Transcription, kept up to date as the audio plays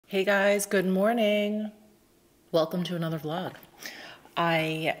Hey guys, good morning. Welcome to another vlog.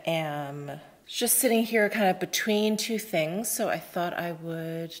 I am just sitting here kind of between two things, so I thought I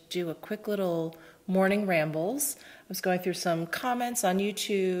would do a quick little morning rambles. I was going through some comments on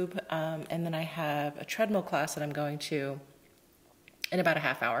YouTube, and then I have a treadmill class that I'm going to in about a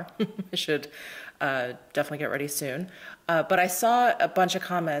half hour. I should definitely get ready soon. But I saw a bunch of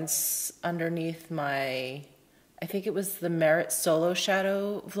comments underneath I think it was the Merit Solo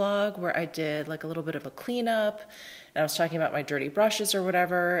Shadow vlog where I did like a little bit of a cleanup and I was talking about my dirty brushes or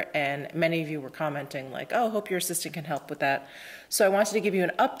whatever, and many of you were commenting like, oh, hope your assistant can help with that. So I wanted to give you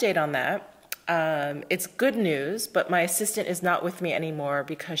an update on that. It's good news, but my assistant is not with me anymore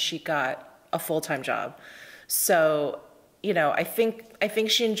because she got a full-time job. So, you know, I think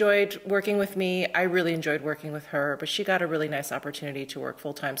she enjoyed working with me. I really enjoyed working with her, but she got a really nice opportunity to work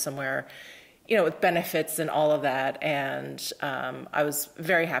full-time somewhere, you know, with benefits and all of that. And I was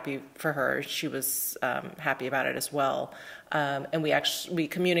very happy for her. She was happy about it as well. And we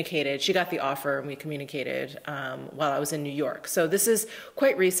communicated. She got the offer and we communicated while I was in New York. So this is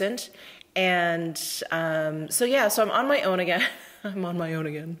quite recent. And so yeah, so I'm on my own again. I'm on my own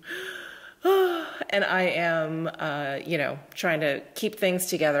again. And I am, you know, trying to keep things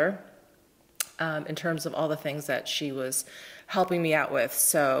together in terms of all the things that she was helping me out with.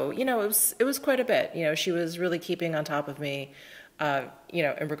 So, you know, it was quite a bit. You know, she was really keeping on top of me, you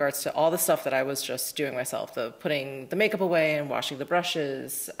know, in regards to all the stuff that I was just doing myself, putting the makeup away and washing the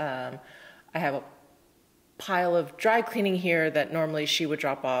brushes. I have a pile of dry cleaning here that normally she would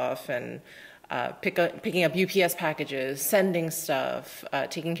drop off, and picking up UPS packages, sending stuff,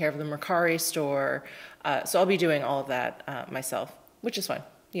 taking care of the Mercari store. So I'll be doing all of that myself, which is fine.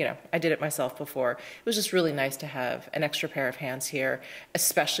 You know, I did it myself before. It was just really nice to have an extra pair of hands here,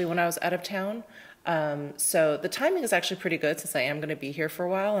 especially when I was out of town. So the timing is actually pretty good since I am going to be here for a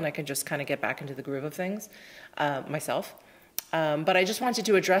while and I can just kind of get back into the groove of things myself. But I just wanted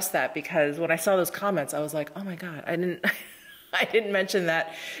to address that because when I saw those comments, I was like, oh my God, I didn't mention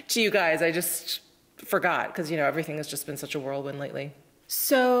that to you guys. I just forgot because, you know, everything has just been such a whirlwind lately.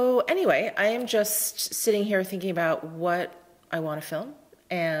 So anyway, I am just sitting here thinking about what I want to film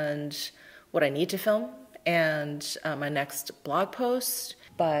and what I need to film and my next blog post.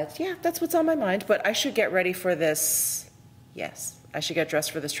 But yeah, that's what's on my mind. But I should get ready for this. Yes, I should get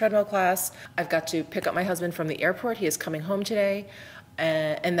dressed for this treadmill class. I've got to pick up my husband from the airport. He is coming home today.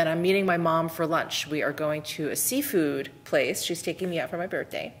 And then I'm meeting my mom for lunch. We are going to a seafood place. She's taking me out for my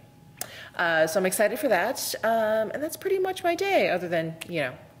birthday. So I'm excited for that. And that's pretty much my day other than, you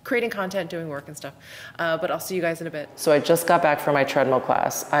know, creating content, doing work and stuff. But I'll see you guys in a bit. So I just got back from my treadmill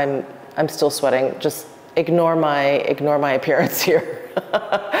class. I'm still sweating. Just ignore my appearance here.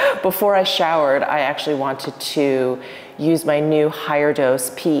 Before I showered, I actually wanted to use my new higher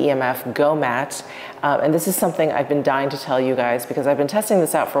dose PEMF Go mat. And this is something I've been dying to tell you guys because I've been testing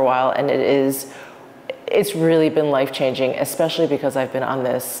this out for a while and it's really been life-changing, especially because I've been on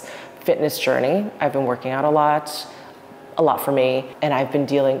this fitness journey. I've been working out a lot for me, and I've been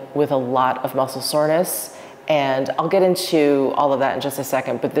dealing with a lot of muscle soreness, and I'll get into all of that in just a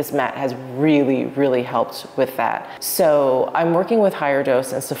second, but this mat has really, really helped with that. So I'm working with Higher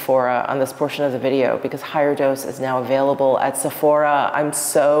Dose and Sephora on this portion of the video because Higher Dose is now available at Sephora. I'm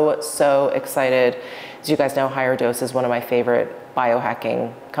so excited. As you guys know, Higher Dose is one of my favorite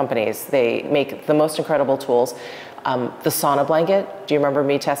biohacking companies. They make the most incredible tools. The sauna blanket, do you remember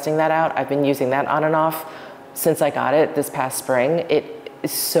me testing that out? I've been using that on and off since I got it this past spring. It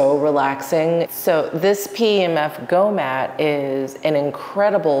is so relaxing. So this PEMF Go mat is an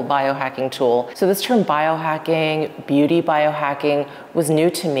incredible biohacking tool. So this term biohacking, beauty biohacking was new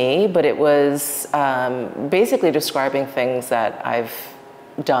to me, but it was basically describing things that I've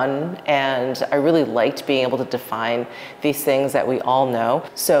done, and I really liked being able to define these things that we all know.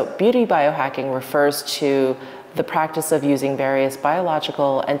 So beauty biohacking refers to the practice of using various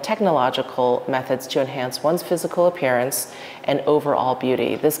biological and technological methods to enhance one's physical appearance and overall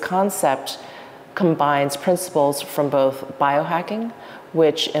beauty. This concept combines principles from both biohacking,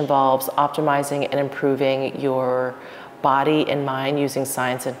 which involves optimizing and improving your body and mind using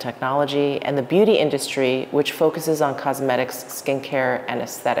science and technology, and the beauty industry, which focuses on cosmetics, skincare, and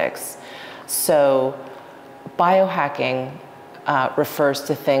aesthetics. So biohacking refers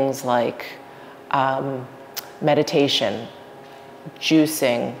to things like meditation,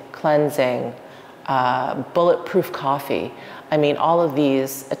 juicing, cleansing, bulletproof coffee. I mean, all of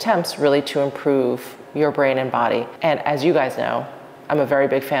these attempts really to improve your brain and body. And as you guys know, I'm a very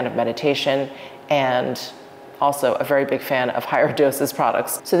big fan of meditation, and also a very big fan of higher doses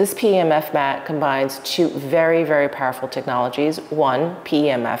products. So this PEMF mat combines two very, very powerful technologies. One,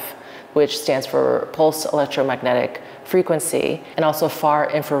 PEMF, which stands for pulse electromagnetic frequency, and also far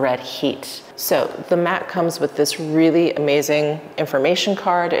infrared heat. So the mat comes with this really amazing information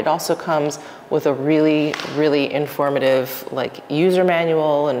card. It also comes with a really, really informative user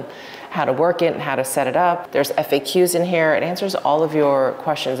manual and how to work it and how to set it up. There's FAQs in here. It answers all of your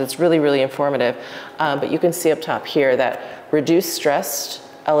questions. It's really, really informative. But you can see up top here that reduced stress,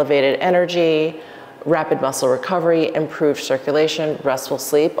 elevated energy, rapid muscle recovery, improved circulation, restful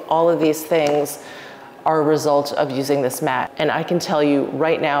sleep. All of these things are a result of using this mat. And I can tell you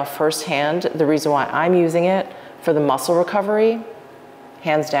right now firsthand, the reason why I'm using it for the muscle recovery,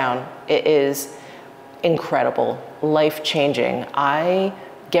 hands down, it is incredible, life-changing. I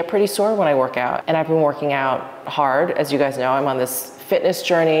get pretty sore when I work out, and I've been working out hard. As you guys know, I'm on this fitness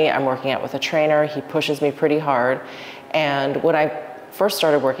journey. I'm working out with a trainer. He pushes me pretty hard. And when I first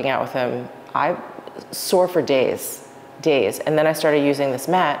started working out with him, I sore for days. And then I started using this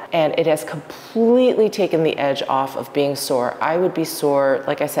mat, and it has completely taken the edge off of being sore. I would be sore,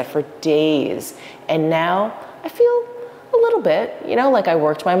 like I said, for days. And now I feel a little bit, like I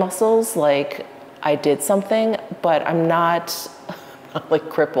worked my muscles, like I did something, but I'm not like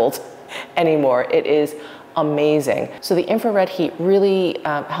crippled anymore. It is amazing. So the infrared heat really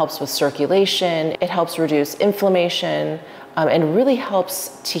helps with circulation. It helps reduce inflammation, and really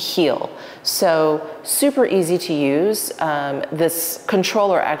helps to heal. So super easy to use. This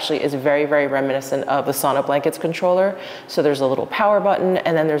controller actually is very, very reminiscent of the sauna blankets controller. So there's a little power button,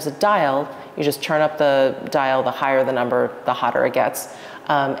 and then there's a dial. You just turn up the dial, the higher the number, the hotter it gets.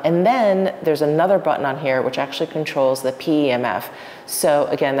 And then there's another button on here which actually controls the PEMF. So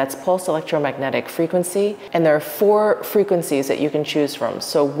again, that's pulse electromagnetic frequency. And there are 4 frequencies that you can choose from.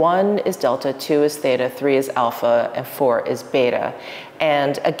 So 1 is delta, 2 is theta, 3 is alpha, and 4 is beta.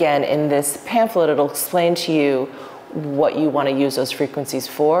 And again, in this pamphlet, it'll explain to you what you want to use those frequencies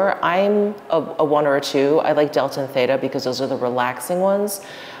for. I'm a 1 or a 2. I like delta and theta because those are the relaxing ones.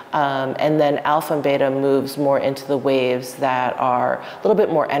 And then alpha and beta moves more into the waves that are a little bit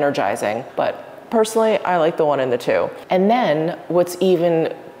more energizing. But personally, I like the 1 and the 2. And then what's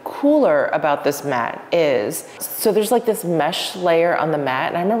even cooler about this mat is, so there's like this mesh layer on the mat.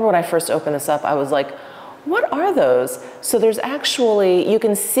 And I remember when I first opened this up, I was like, what are those? So there's actually, you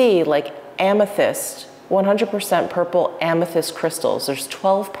can see like amethyst, 100% purple amethyst crystals. There's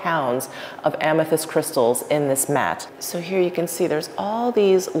 12 pounds of amethyst crystals in this mat. So here you can see there's all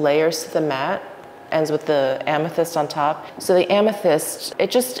these layers to the mat, ends with the amethyst on top. So the amethyst,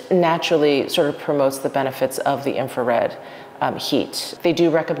 it just naturally sort of promotes the benefits of the infrared heat. They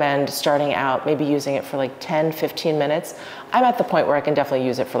do recommend starting out, maybe using it for like 10, 15 minutes. I'm at the point where I can definitely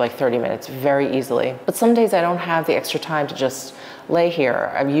use it for like 30 minutes very easily. But some days I don't have the extra time to just lay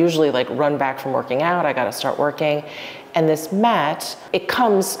here. I'm usually like run back from working out. I got to start working. And this mat, it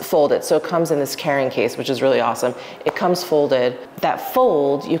comes folded. So it comes in this carrying case, which is really awesome. It comes folded. That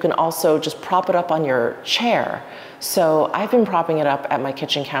fold, you can also just prop it up on your chair. So I've been propping it up at my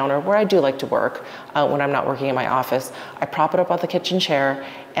kitchen counter where I do like to work when I'm not working in my office. I prop it up on the kitchen chair.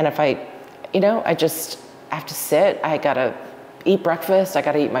 And if I just have to sit, I gotta eat breakfast, I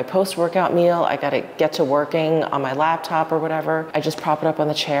gotta eat my post-workout meal, I gotta get to working on my laptop or whatever. I just prop it up on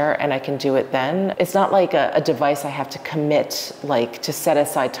the chair and I can do it then. It's not like a device I have to commit, like to set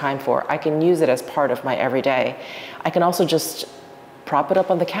aside time for. I can use it as part of my everyday. I can also just prop it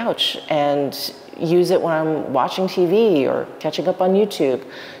up on the couch and use it when I'm watching TV or catching up on YouTube.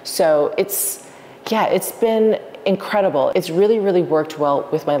 So it's been incredible. It's really, really worked well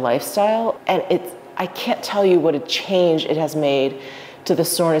with my lifestyle, and I can't tell you what a change it has made to the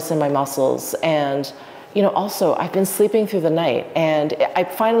soreness in my muscles. And also I've been sleeping through the night, and I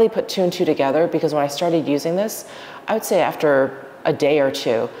finally put 2 and 2 together because when I started using this, I would say after a day or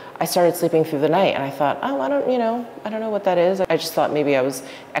 2, I started sleeping through the night, and I thought, oh, I don't know what that is. I just thought maybe I was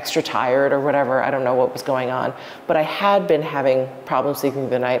extra tired or whatever. I don't know what was going on, but I had been having problems sleeping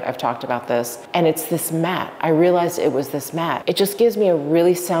through the night. I've talked about this, and it's this mat. I realized it was this mat. It just gives me a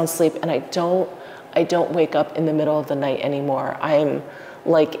really sound sleep, and I don't wake up in the middle of the night anymore. I'm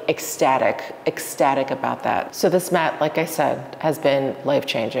like ecstatic about that. So this mat, like I said, has been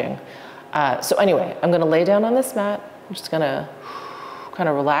life-changing. So anyway, I'm gonna lay down on this mat. I'm just gonna kind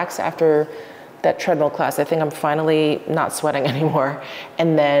of relax after that treadmill class. I think I'm finally not sweating anymore.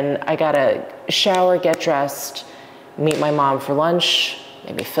 And then I gotta shower, get dressed, meet my mom for lunch,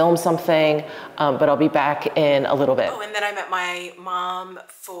 maybe film something, but I'll be back in a little bit. Oh, and then I met my mom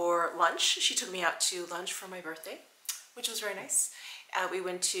for lunch. She took me out to lunch for my birthday, which was very nice. We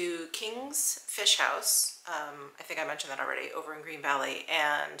went to King's Fish House. I think I mentioned that already, over in Green Valley,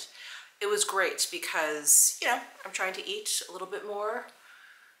 and it was great because, you know, I'm trying to eat a little bit more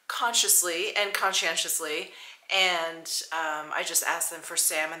consciously and conscientiously, and I just asked them for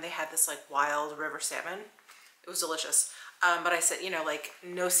salmon. They had this like wild river salmon. It was delicious. But I said, you know, like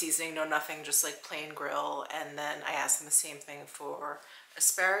no seasoning, no nothing, just like plain grill. And then I asked them the same thing for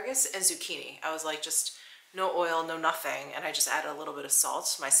asparagus and zucchini. I was like, just no oil, no nothing. And I just added a little bit of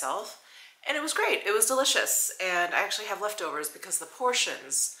salt myself. And it was great. It was delicious. And I actually have leftovers because the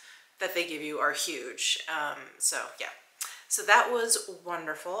portions that they give you are huge. So yeah. So that was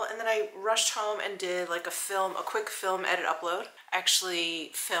wonderful. And then I rushed home and did like a quick film edit upload.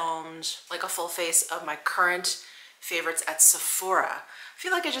 Actually filmed like a full face of my current favorites at Sephora. I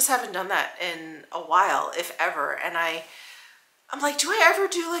feel like I just haven't done that in a while, if ever. And I'm like, do I ever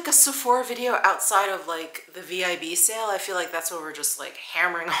do like a Sephora video outside of like the VIB sale? I feel like that's where we're just like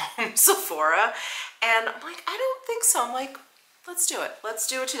hammering home Sephora. And I'm like, I don't think so. I'm like, let's do it. Let's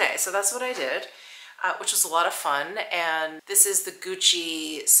do it today. So that's what I did. Which was a lot of fun. And this is the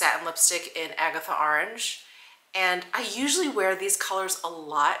Gucci satin lipstick in Agatha Orange. And I usually wear these colors a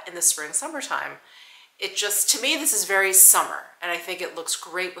lot in the spring, summertime. It just, to me, this is very summer. And I think it looks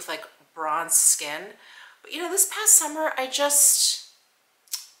great with like bronze skin. But you know, this past summer, I just,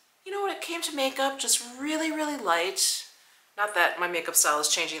 you know, when it came to makeup, just really, really light. Not that my makeup style is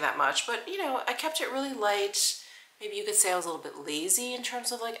changing that much, but you know, I kept it really light. Maybe you could say I was a little bit lazy in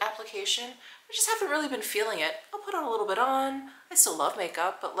terms of like application. I just haven't really been feeling it. I'll put on a little bit on. I still love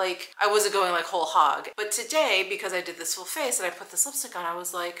makeup, but like I wasn't going like whole hog. But today, because I did this full face and I put this lipstick on, I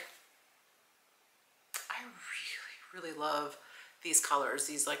was like, I really, really love these colors,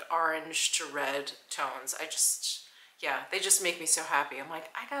 these like orange to red tones. I just, yeah, they just make me so happy. I'm like,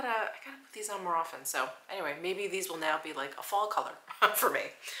 I gotta put these on more often. So anyway, maybe these will now be like a fall color for me.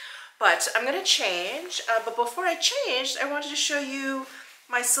 But I'm gonna change, but before I changed, I wanted to show you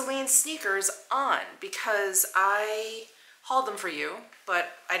my Celine sneakers on because I hauled them for you, but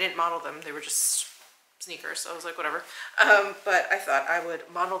I didn't model them. They were just sneakers, so I was like, whatever. But I thought I would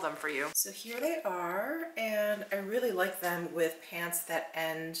model them for you. So here they are, and I really like them with pants that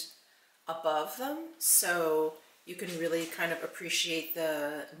end above them, so you can really kind of appreciate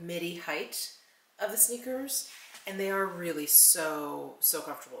the midi height of the sneakers. And they are really so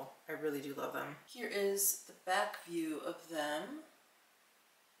comfortable. I really do love them. Here is the back view of them.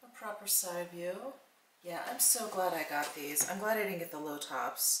 A proper side view. Yeah, I'm so glad I got these. I'm glad I didn't get the low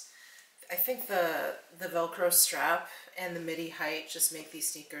tops. I think the Velcro strap and the midi height just make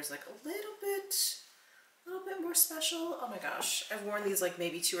these sneakers like a little bit more special. Oh my gosh, I've worn these like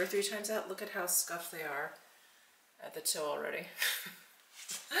maybe 2 or 3 times out. Look at how scuffed they are at the toe already.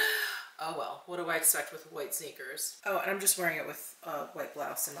 Oh well, what do I expect with white sneakers? Oh, and I'm just wearing it with a white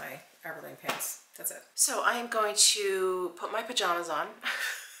blouse and my Everlane pants. That's it. So I am going to put my pajamas on.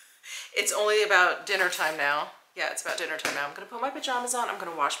 It's only about dinner time now. Yeah, it's about dinner time now. I'm gonna put my pajamas on, I'm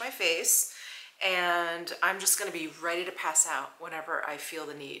gonna wash my face, and I'm just gonna be ready to pass out whenever I feel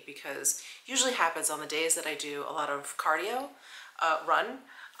the need, because usually happens on the days that I do a lot of cardio, run.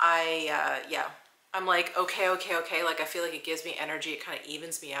 Yeah. I'm like, okay, like I feel like it gives me energy, it kind of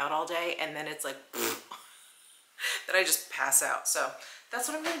evens me out all day, and then it's like, that I just pass out. So that's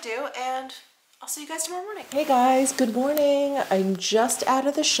what I'm gonna do, and I'll see you guys tomorrow morning. Hey guys, good morning. I'm just out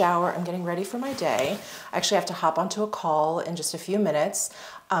of the shower. I'm getting ready for my day. I actually have to hop onto a call in just a few minutes,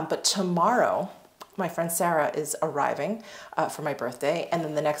 but tomorrow, my friend Sarah is arriving for my birthday, and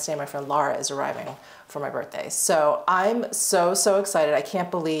then the next day my friend Laura is arriving for my birthday. So I'm so excited. I can't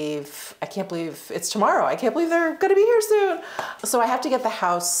believe it's tomorrow. I can't believe they're gonna be here soon. So I have to get the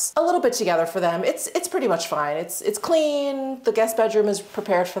house a little bit together for them. It's pretty much fine. It's clean. The guest bedroom is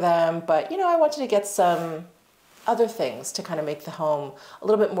prepared for them, but you know, I wanted to get some other things to kind of make the home a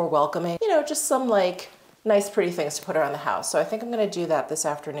little bit more welcoming. You know, just some like nice pretty things to put around the house. So I think I'm gonna do that this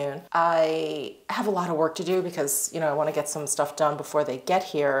afternoon. I have a lot of work to do because, you know, I wanna get some stuff done before they get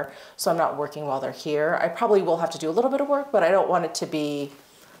here, so I'm not working while they're here. I probably will have to do a little bit of work, but I don't want it to be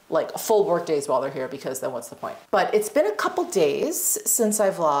like full work days while they're here, because then what's the point? But it's been a couple days since I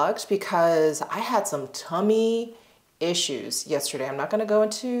vlogged because I had some tummy issues yesterday. I'm not gonna go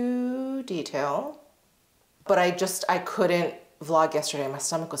into detail, but I couldn't vlog yesterday. My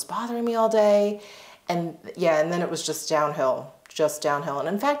stomach was bothering me all day. And yeah, and then it was just downhill. And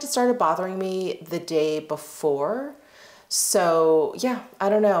in fact, it started bothering me the day before. So yeah, I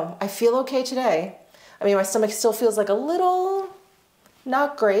don't know. I feel okay today. I mean, my stomach still feels like a little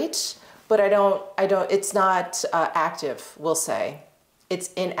not great, but it's not active, we'll say.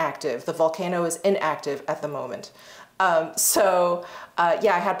 It's inactive. The volcano is inactive at the moment.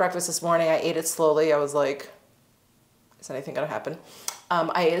 Yeah, I had breakfast this morning. I ate it slowly. I was like, is anything gonna happen?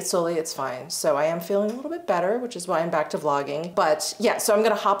 I ate it slowly, it's fine. So I am feeling a little bit better, which is why I'm back to vlogging. But yeah, so I'm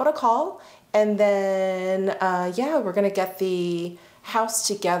gonna hop on a call and then, yeah, we're gonna get the house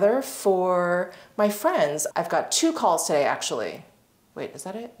together for my friends. I've got 2 calls today, actually. Wait, is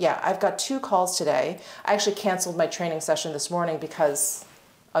that it? Yeah, I've got 2 calls today. I actually canceled my training session this morning because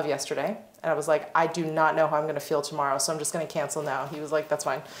of yesterday. And I was like, I do not know how I'm gonna feel tomorrow, so I'm just gonna cancel now. He was like, that's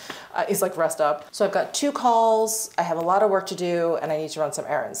fine. He's like, rest up. So I've got 2 calls, I have a lot of work to do, and I need to run some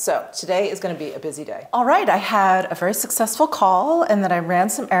errands. So today is gonna be a busy day. All right, I had a very successful call, and then I ran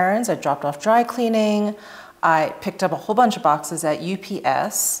some errands. I dropped off dry cleaning. I picked up a whole bunch of boxes at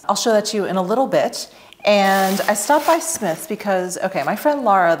UPS. I'll show that to you in a little bit. And I stopped by Smith's because, okay, my friend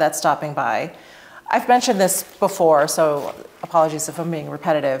Laura that's stopping by, I've mentioned this before, so apologies if I'm being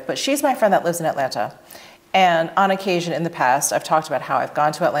repetitive, but she's my friend that lives in Atlanta. And on occasion in the past, I've talked about how I've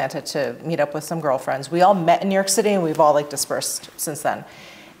gone to Atlanta to meet up with some girlfriends. We all met in New York City and we've all like dispersed since then.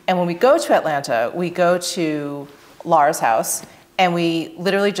 And when we go to Atlanta, we go to Laura's house and we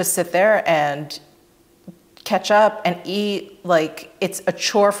literally just sit there and catch up and eat. Like, it's a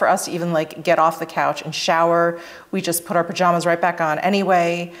chore for us to even like get off the couch and shower. We just put our pajamas right back on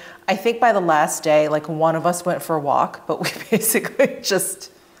anyway. I think by the last day, like one of us went for a walk, but we basically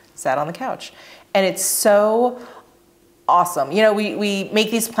just sat on the couch. And it's so awesome. You know, we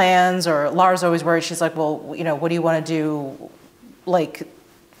make these plans, or Laura's always worried. She's like, well, you know, what do you want to do like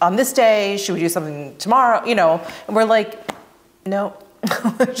on this day? Should we do something tomorrow? You know, and we're like, no,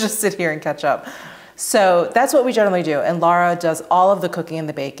 let's just sit here and catch up. So that's what we generally do. And Laura does all of the cooking and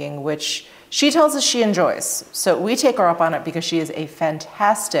the baking, which she tells us she enjoys. So we take her up on it because she is a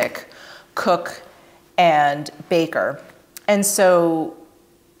fantastic cook and baker. And so,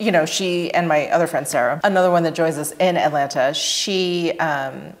 you know, she and my other friend, Sarah, another one that joins us in Atlanta,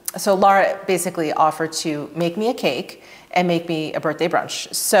 so Laura basically offered to make me a cake and make me a birthday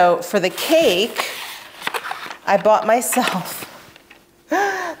brunch. So for the cake, I bought myself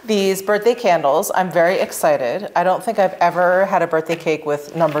these birthday candles. I'm very excited. I don't think I've ever had a birthday cake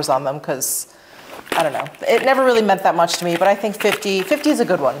with numbers on them because, I don't know, it never really meant that much to me, but I think 50 is a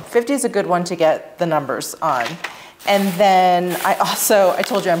good one. 50 is a good one to get the numbers on. And then I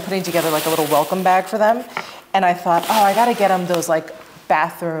told you I'm putting together like a little welcome bag for them. And I thought, oh, I gotta get them those like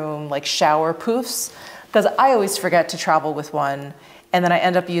bathroom, like shower poofs, because I always forget to travel with one. And then I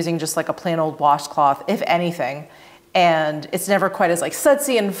end up using just like a plain old washcloth, if anything. And it's never quite as like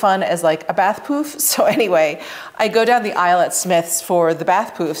sudsy and fun as like a bath poof. So anyway, I go down the aisle at Smith's for the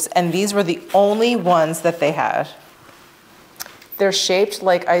bath poofs, and these were the only ones that they had. They're shaped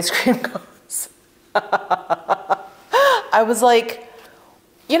like ice cream cones. I was like,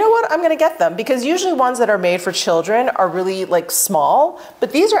 you know what, I'm gonna get them, because usually ones that are made for children are really like small,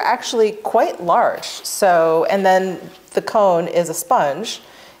 but these are actually quite large. So, and then the cone is a sponge,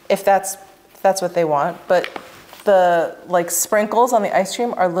 if that's what they want, but the like sprinkles on the ice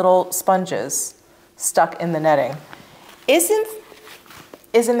cream are little sponges stuck in the netting. Isn't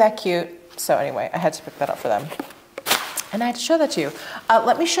that cute? So anyway, I had to pick that up for them. And I had to show that to you.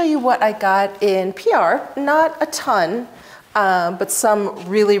 Let me show you what I got in PR. Not a ton, but some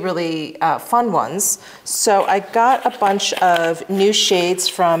really, really fun ones. So I got a bunch of new shades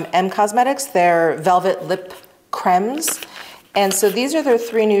from Cosmetics, their Velvet Lip Cremes. And so these are their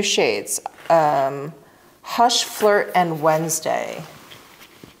 3 new shades. Hush, Flirt, and Wednesday.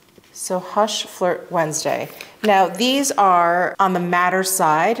 So Hush, Flirt, Wednesday. Now these are on the matter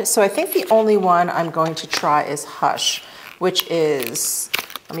side. So I think the only one I'm going to try is Hush, which is,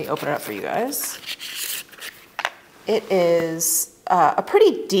 let me open it up for you guys. It is a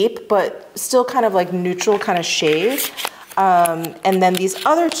pretty deep, but still kind of like neutral kind of shade. And then these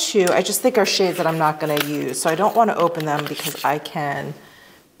other 2, I just think are shades that I'm not gonna use. So I don't wanna open them because I can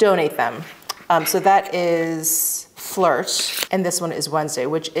donate them. So that is Flirt, and this one is Wednesday,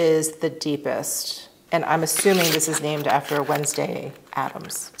 which is the deepest. And I'm assuming this is named after Wednesday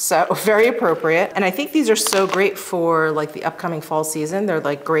Addams. So very appropriate. And I think these are so great for like the upcoming fall season. They're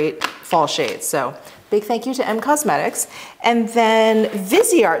like great fall shades. So big thank you to Cosmetics. And then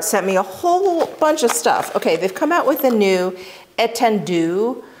Viseart sent me a whole bunch of stuff. Okay, they've come out with a new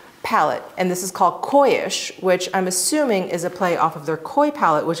Étendue palette, and this is called Koyish, which I'm assuming is a play off of their Koi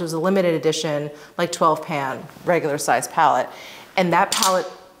palette, which was a limited edition, like 12 pan, regular size palette. And that palette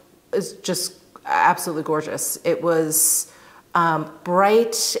is just absolutely gorgeous. It was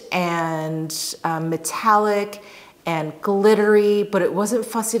bright and metallic and glittery, but it wasn't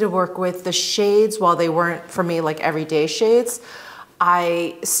fussy to work with. The shades, while they weren't for me like everyday shades,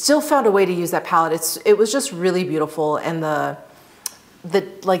 I still found a way to use that palette. It was just really beautiful, and the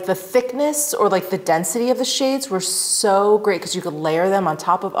thickness or like the density of the shades were so great because you could layer them on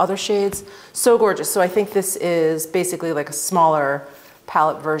top of other shades. So gorgeous. So I think this is basically like a smaller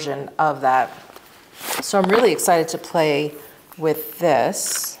palette version of that. So I'm really excited to play with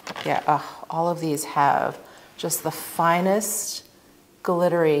this. Yeah, all of these have just the finest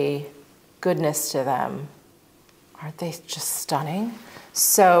glittery goodness to them. Aren't they just stunning?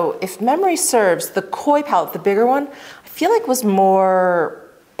 So if memory serves, the Koi palette, the bigger one, I feel like was more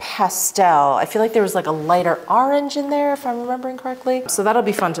pastel. I feel like there was like a lighter orange in there, if I'm remembering correctly. So that'll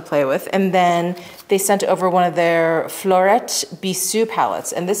be fun to play with. And then they sent over one of their Florette Bisou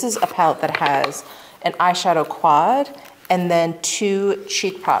palettes. And this is a palette that has an eyeshadow quad and then 2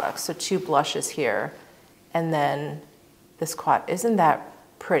 cheek products. So 2 blushes here. And then this quad. Isn't that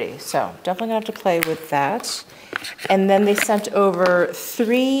pretty? So definitely gonna have to play with that. And then they sent over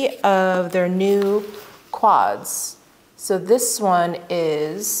 3 of their new quads. So this one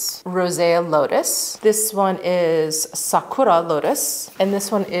is Rosea Lotus, this one is Sakura Lotus, and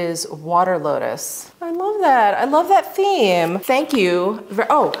this one is Water Lotus. I love that. I love that theme. Thank you.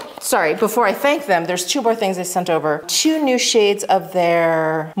 Oh, sorry, before I thank them, there's 2 more things they sent over. 2 new shades of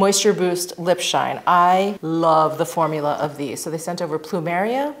their Moisture Boost Lip Shine. I love the formula of these. So they sent over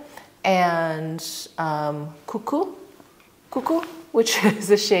Plumeria and Cuckoo, which is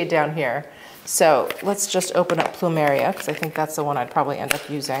the shade down here. So let's just open up Plumeria, because I think that's the one I'd probably end up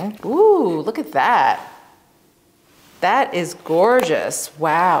using. Ooh, look at that. That is gorgeous.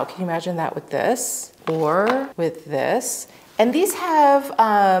 Wow, can you imagine that with this? Or with this? And these have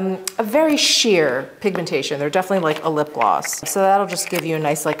a very sheer pigmentation. They're definitely like a lip gloss. So that'll just give you a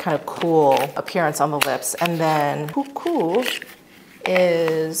nice like kind of cool appearance on the lips. And then Cuckoo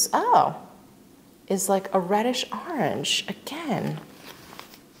is like a reddish orange again.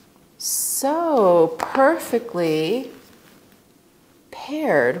 So perfectly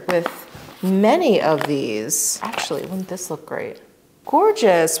paired with many of these. Actually, wouldn't this look great?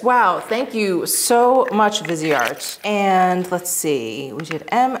 Gorgeous. Wow, thank you so much, Viseart. And let's see, we did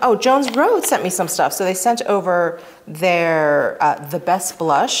Jones Road sent me some stuff. So they sent over their The Best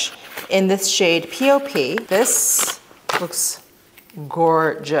Blush in this shade POP. This looks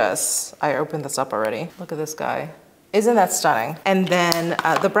gorgeous. I opened this up already. Look at this guy. Isn't that stunning? And then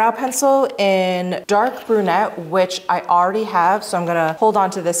the brow pencil in dark brunette, which I already have, so I'm gonna hold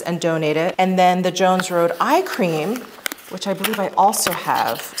on to this and donate it. And then the Jones Road eye cream, which I believe I also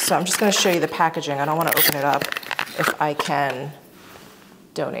have. So I'm just gonna show you the packaging. I don't wanna open it up if I can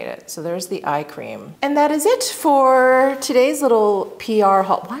donate it. So there's the eye cream. And that is it for today's little PR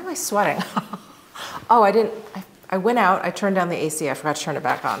haul. Why am I sweating? Oh, I went out, I turned down the AC, I forgot to turn it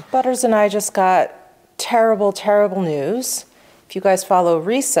back on. Butters and I just got terrible, terrible news. If you guys follow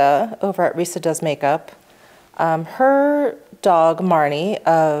Risa over at Risa Does Makeup, her dog Marnie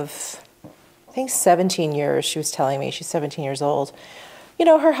of, I think 17 years, she was telling me, she's 17 years old. You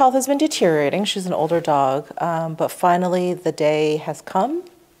know, her health has been deteriorating. She's an older dog, but finally the day has come.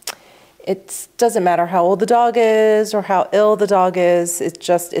 It doesn't matter how old the dog is or how ill the dog is.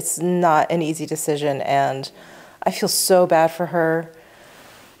 It's not an easy decision, and I feel so bad for her.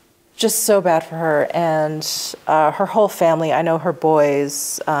 Just so bad for her, and her whole family. I know her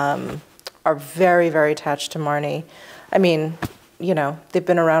boys are very, very attached to Marnie. I mean, you know, they've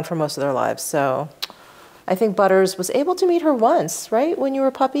been around for most of their lives, so I think Butters was able to meet her once, right? When you were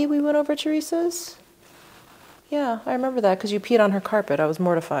a puppy, we went over to Teresa's. Yeah, I remember that because you peed on her carpet. I was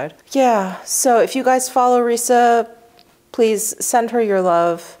mortified. Yeah, so if you guys follow Risa, please send her your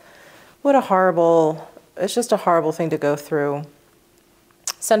love. What a horrible, it's just a horrible thing to go through.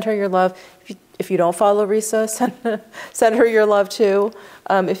 Send her your love. If you don't follow Risa, send her your love too,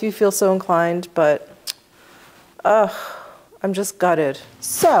 if you feel so inclined. But I'm just gutted.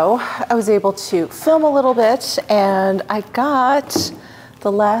 So I was able to film a little bit, and I got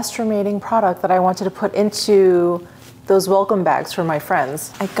the last remaining product that I wanted to put into those welcome bags for my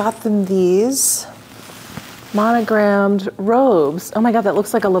friends. I got them these monogrammed robes. Oh my God, that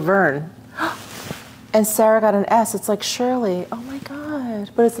looks like a Laverne. And Sarah got an S. It's like Shirley. Oh my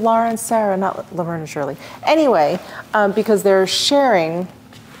God. But it's Laura and Sarah, not Laverne and Shirley. Anyway, because they're sharing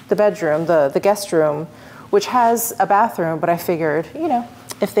the bedroom, the guest room, which has a bathroom, but I figured, you know,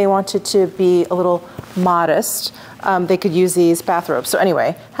 if they wanted to be a little modest, they could use these bathrobes. So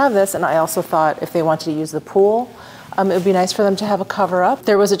anyway, have this, and I also thought if they wanted to use the pool, it would be nice for them to have a cover up.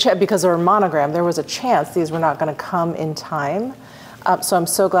 There was a chance, because they were monogram, there was a chance these were not gonna come in time. So I'm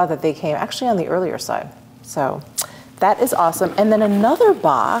so glad that they came actually on the earlier side. So that is awesome. And then another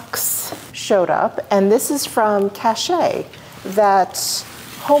box showed up, and this is from Cachet. that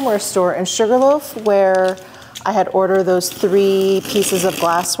homeware store in Sugarloaf where I had ordered those 3 pieces of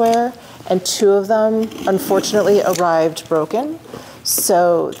glassware and 2 of them unfortunately arrived broken.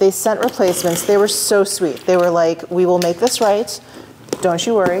 So they sent replacements. They were so sweet. They were like, we will make this right. Don't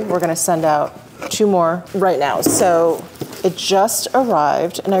you worry. We're gonna send out 2 more right now. So it just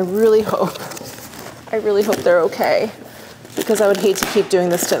arrived and I really hope they're okay because I would hate to keep doing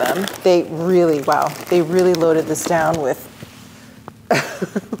this to them. They really loaded this down with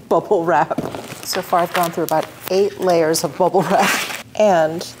bubble wrap. So far I've gone through about 8 layers of bubble wrap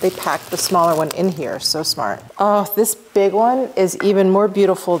and they packed the smaller one in here. So smart. Oh, this big one is even more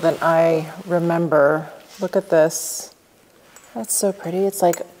beautiful than I remember. Look at this. That's so pretty. It's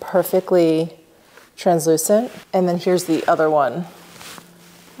like perfectly translucent. And then here's the other one.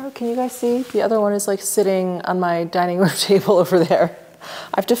 Oh, can you guys see? The other one is like sitting on my dining room table over there.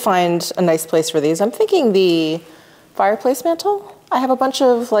 I have to find a nice place for these. I'm thinking the fireplace mantle. I have a bunch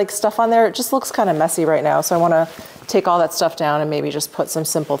of like stuff on there. It just looks kind of messy right now. So I want to take all that stuff down and maybe just put some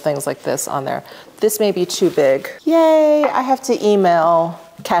simple things like this on there. This may be too big. Yay, I have to email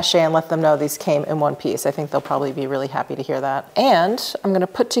Cache and let them know these came in one piece. I think they'll probably be really happy to hear that. And I'm gonna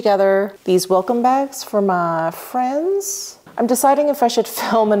put together these welcome bags for my friends. I'm deciding if I should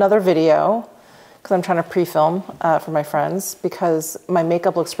film another video because I'm trying to pre-film for my friends because my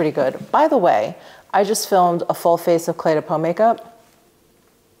makeup looks pretty good. By the way, I just filmed a full face of Clé de Peau makeup.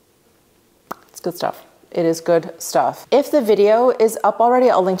 It's good stuff. It is good stuff. If the video is up already,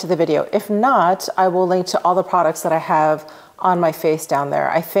 I'll link to the video. If not, I will link to all the products that I have on my face down there.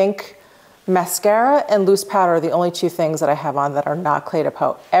 I think mascara and loose powder are the only 2 things that I have on that are not Clé de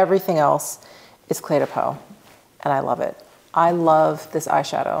Peau. Everything else is Clé de Peau, and I love it. I love this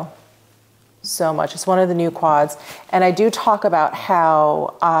eyeshadow so much. It's one of the new quads, and I do talk about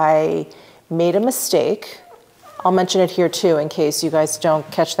how I made a mistake. I'll mention it here too in case you guys don't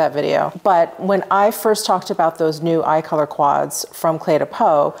catch that video. But when I first talked about those new eye color quads from Clé de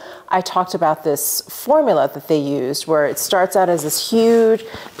Peau, I talked about this formula that they used where it starts out as this huge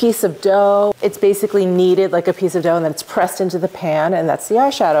piece of dough. It's basically kneaded like a piece of dough and then it's pressed into the pan and that's the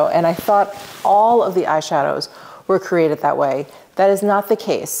eyeshadow. And I thought all of the eyeshadows were created that way. That is not the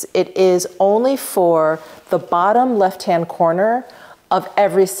case. It is only for the bottom left-hand corner of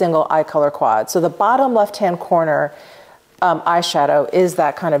every single eye color quad. So the bottom left-hand corner eyeshadow is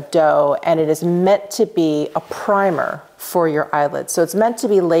that kind of dough, and it is meant to be a primer for your eyelids. So it's meant to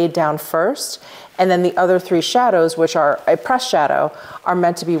be laid down first, and then the other 3 shadows, which are a pressed shadow, are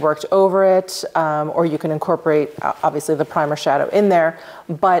meant to be worked over it, or you can incorporate obviously the primer shadow in there,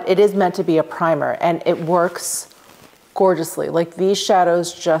 but it is meant to be a primer, and it works gorgeously. Like these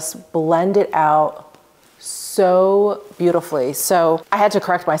shadows just blend it out so beautifully. So I had to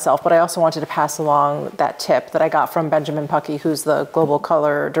correct myself, but I also wanted to pass along that tip that I got from Benjamin Pkwy, who's the global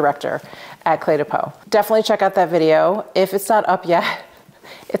color director at Clé de Peau. Definitely check out that video. If it's not up yet,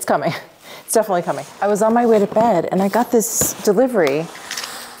 it's coming. It's definitely coming. I was on my way to bed and I got this delivery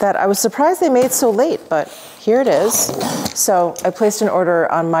that I was surprised they made so late, but here it is. So I placed an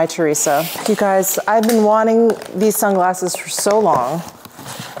order on Mytheresa. You guys, I've been wanting these sunglasses for so long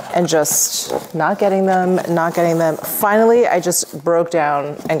and just not getting them. Finally, I just broke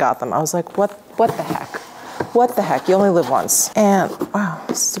down and got them. I was like, what the heck? What the heck? You only live once. And wow,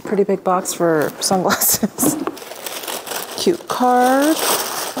 this is a pretty big box for sunglasses. Cute card.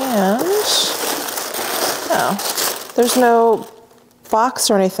 And oh, there's no box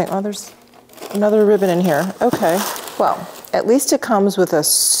or anything. Oh, there's another ribbon in here. Okay. Well, at least it comes with a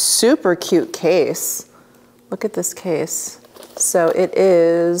super cute case. Look at this case. So it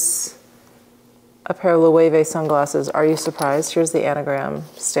is a pair of Loewe sunglasses. Are you surprised? Here's the anagram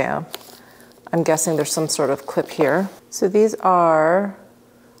stamp. I'm guessing there's some sort of clip here. So these are,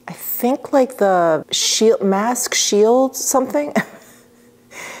 I think like the shield, mask shield something.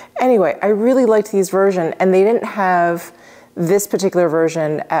 Anyway, I really liked these versions, and they didn't have this particular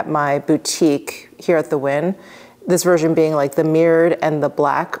version at my boutique here at the Wynn. This version being like the mirrored and the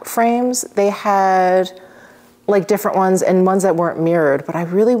black frames. They had like different ones and ones that weren't mirrored, but I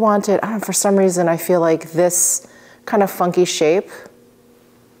really wanted, I don't know, for some reason I feel like this kind of funky shape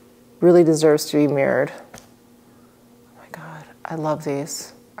really deserves to be mirrored. Oh my God, I love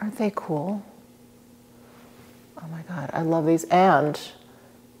these. Aren't they cool? Oh my God, I love these. And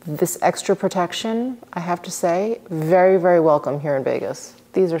this extra protection, I have to say, very, very welcome here in Vegas.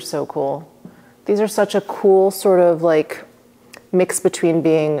 These are so cool. These are such a cool sort of like mix between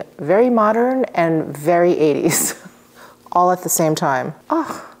being very modern and very 80s, all at the same time.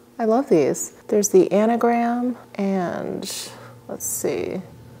 Oh, I love these. There's the anagram and let's see,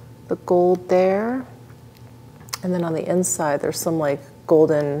 the gold there. And then on the inside, there's some like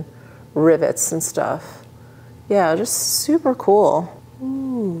golden rivets and stuff. Yeah, just super cool.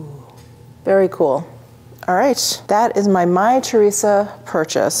 Ooh, very cool. All right, that is my Mytheresa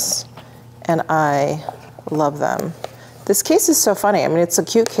purchase, and I love them. This case is so funny. I mean, it's a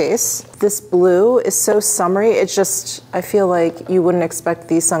cute case. This blue is so summery. It's just, I feel like you wouldn't expect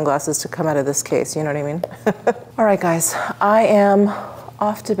these sunglasses to come out of this case, you know what I mean? All right, guys, I am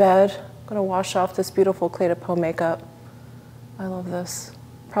off to bed. I'm gonna wash off this beautiful Clé de Peau makeup. I love this.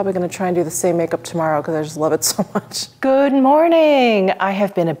 Probably gonna try and do the same makeup tomorrow because I just love it so much. Good morning. I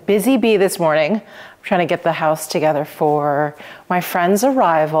have been a busy bee this morning. I'm trying to get the house together for my friend's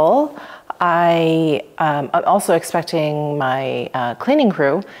arrival. I'm also expecting my cleaning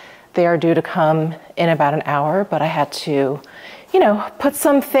crew. They are due to come in about an hour, but I had to, you know, put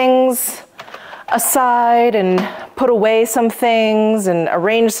some things aside and put away some things and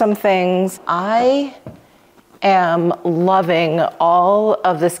arrange some things. I am loving all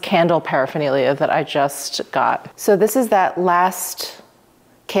of this candle paraphernalia that I just got. So this is that Last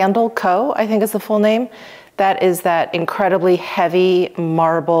Candle Co., I think is the full name. That is that incredibly heavy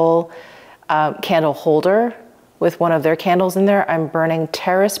marble candle holder with one of their candles in there. I'm burning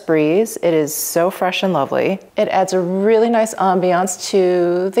Terrace Breeze. It is so fresh and lovely. It adds a really nice ambiance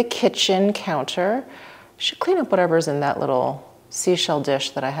to the kitchen counter. Should clean up whatever's in that little seashell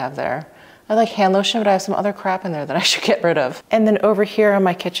dish that I have there. I like hand lotion, but I have some other crap in there that I should get rid of. And then over here on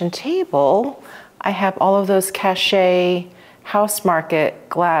my kitchen table, I have all of those Cachet House Market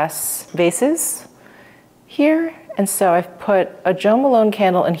glass vases here. And so I've put a Jo Malone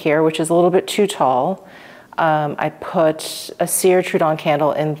candle in here, which is a little bit too tall. I put a Cire Trudon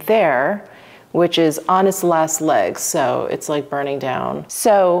candle in there, which is on its last legs, so it's like burning down.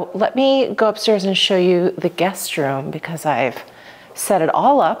 So let me go upstairs and show you the guest room because I've set it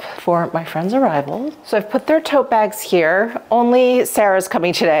all up for my friend's arrival. So I've put their tote bags here. Only Sarah's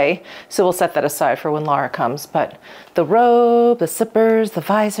coming today, so we'll set that aside for when Laura comes. But the robe, the slippers, the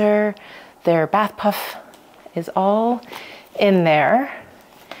visor, their bath puff is all in there.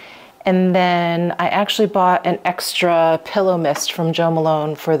 And then I actually bought an extra pillow mist from Jo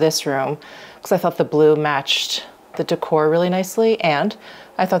Malone for this room because I thought the blue matched the decor really nicely, and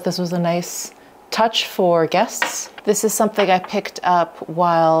I thought this was a nice touch for guests. This is something I picked up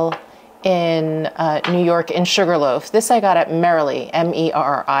while in New York in Sugarloaf. This I got at Merrily,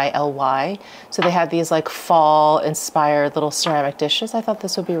 M-E-R-R-I-L-Y. So they have these like fall inspired little ceramic dishes. I thought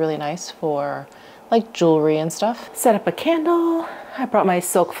this would be really nice for like jewelry and stuff. Set up a candle. I brought my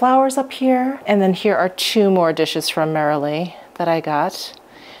silk flowers up here. And then here are two more dishes from Merrily that I got.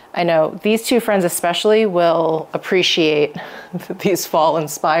 I know these two friends especially will appreciate these fall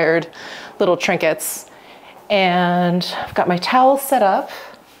inspired little trinkets. And I've got my towels set up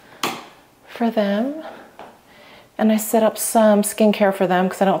for them. And I set up some skincare for them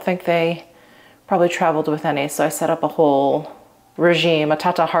because I don't think they probably traveled with any. So I set up a whole regime, a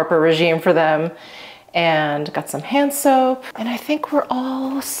Tata Harper regime for them, and got some hand soap. And I think we're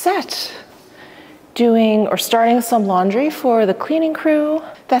all set. Doing or starting some laundry for the cleaning crew.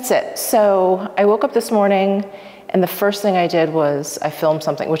 That's it. So I woke up this morning and the first thing I did was I filmed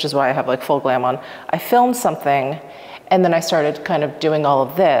something, which is why I have like full glam on. I filmed something and then I started kind of doing all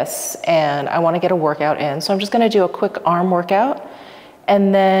of this, and I want to get a workout in. So I'm just going to do a quick arm workout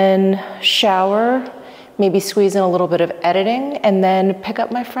and then shower, maybe squeeze in a little bit of editing, and then pick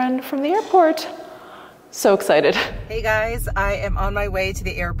up my friend from the airport. So excited. Hey guys, I am on my way to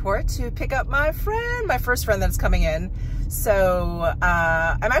the airport to pick up my friend, my first friend that's coming in. So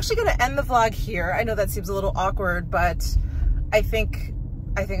I'm actually gonna end the vlog here. I know that seems a little awkward, but I think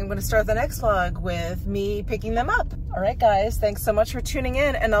I'm gonna start the next vlog with me picking them up. All right guys, thanks so much for tuning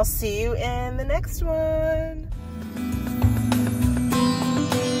in, and I'll see you in the next one.